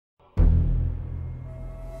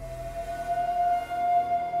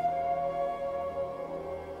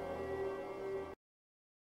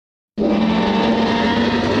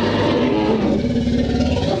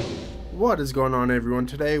What is going on, everyone?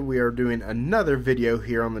 Today we are doing another video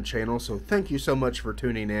here on the channel, so thank you so much for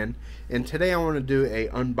tuning in. And today I want to do a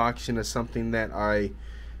unboxing of something that I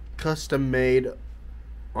custom made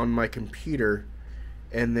on my computer,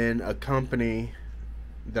 and then a company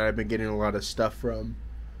that I've been getting a lot of stuff from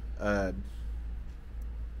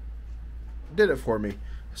did it for me.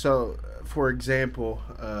 So for example,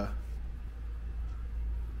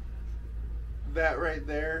 that right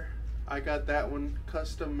there, I got that one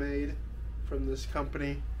custom made from this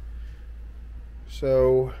company.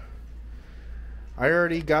 So I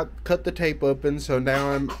already cut the tape open, so now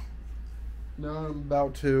I'm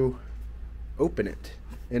about to open it.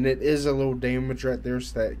 And it is a little damage right there,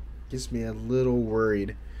 so that gets me a little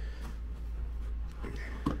worried.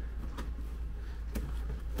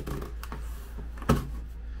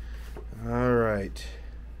 All right.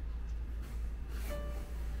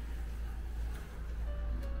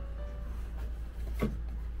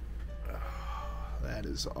 That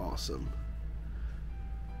is awesome.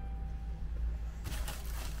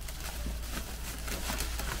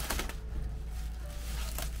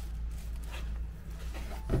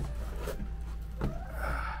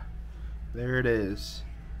 There it is.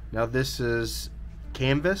 Now this is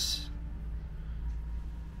canvas,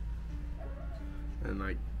 and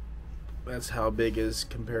like that's how big it is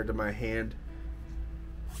compared to my hand,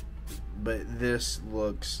 but this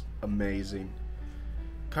looks amazing.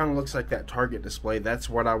 Kind of looks like that Target display. That's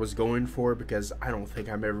what I was going for, because I don't think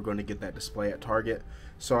I'm ever going to get that display at Target.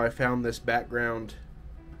 So I found this background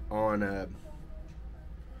on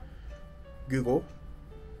Google,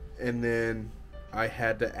 and then I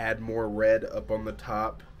had to add more red up on the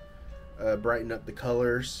top, brighten up the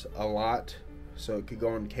colors a lot so it could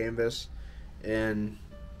go on canvas, and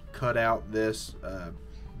cut out this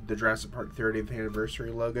the Jurassic Park 30th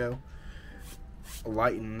anniversary logo,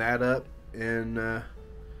 lighten that up, and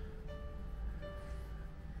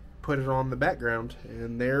put it on the background,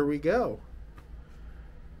 and there we go.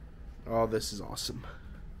 Oh, this is awesome.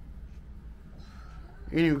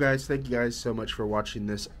 Anyway, guys, thank you guys so much for watching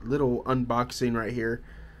this little unboxing right here.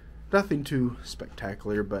 Nothing too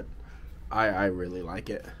spectacular, but I really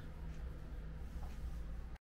like it.